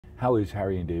How is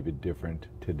Harry and David different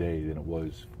today than it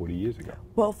was 40 years ago?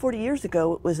 Well, 40 years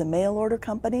ago, it was a mail order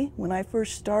company. When I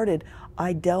first started,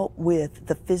 I dealt with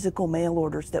the physical mail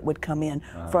orders that would come in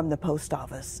from the post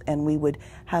office, and we would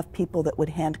have people that would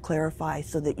hand clarify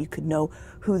so that you could know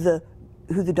who the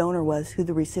donor was, who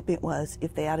the recipient was,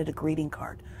 if they added a greeting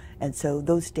card. And so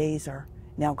those days are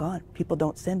now gone. People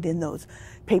don't send in those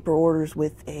paper orders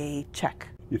with a check.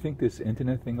 You think this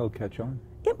internet thing will catch on?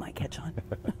 It might catch on.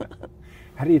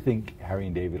 How do you think Harry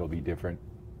and David will be different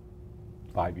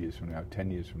 5 years from now,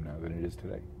 10 years from now than it is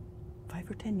today?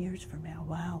 5 or 10 years from now,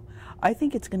 wow. I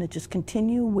think it's going to just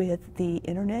continue with the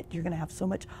internet. You're going to have so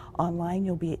much online.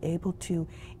 You'll be able to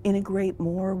integrate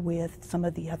more with some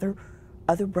of the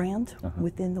other brands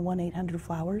within the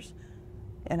 1-800-Flowers.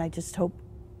 And I just hope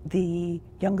the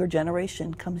younger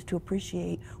generation comes to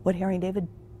appreciate what Harry and David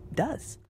does.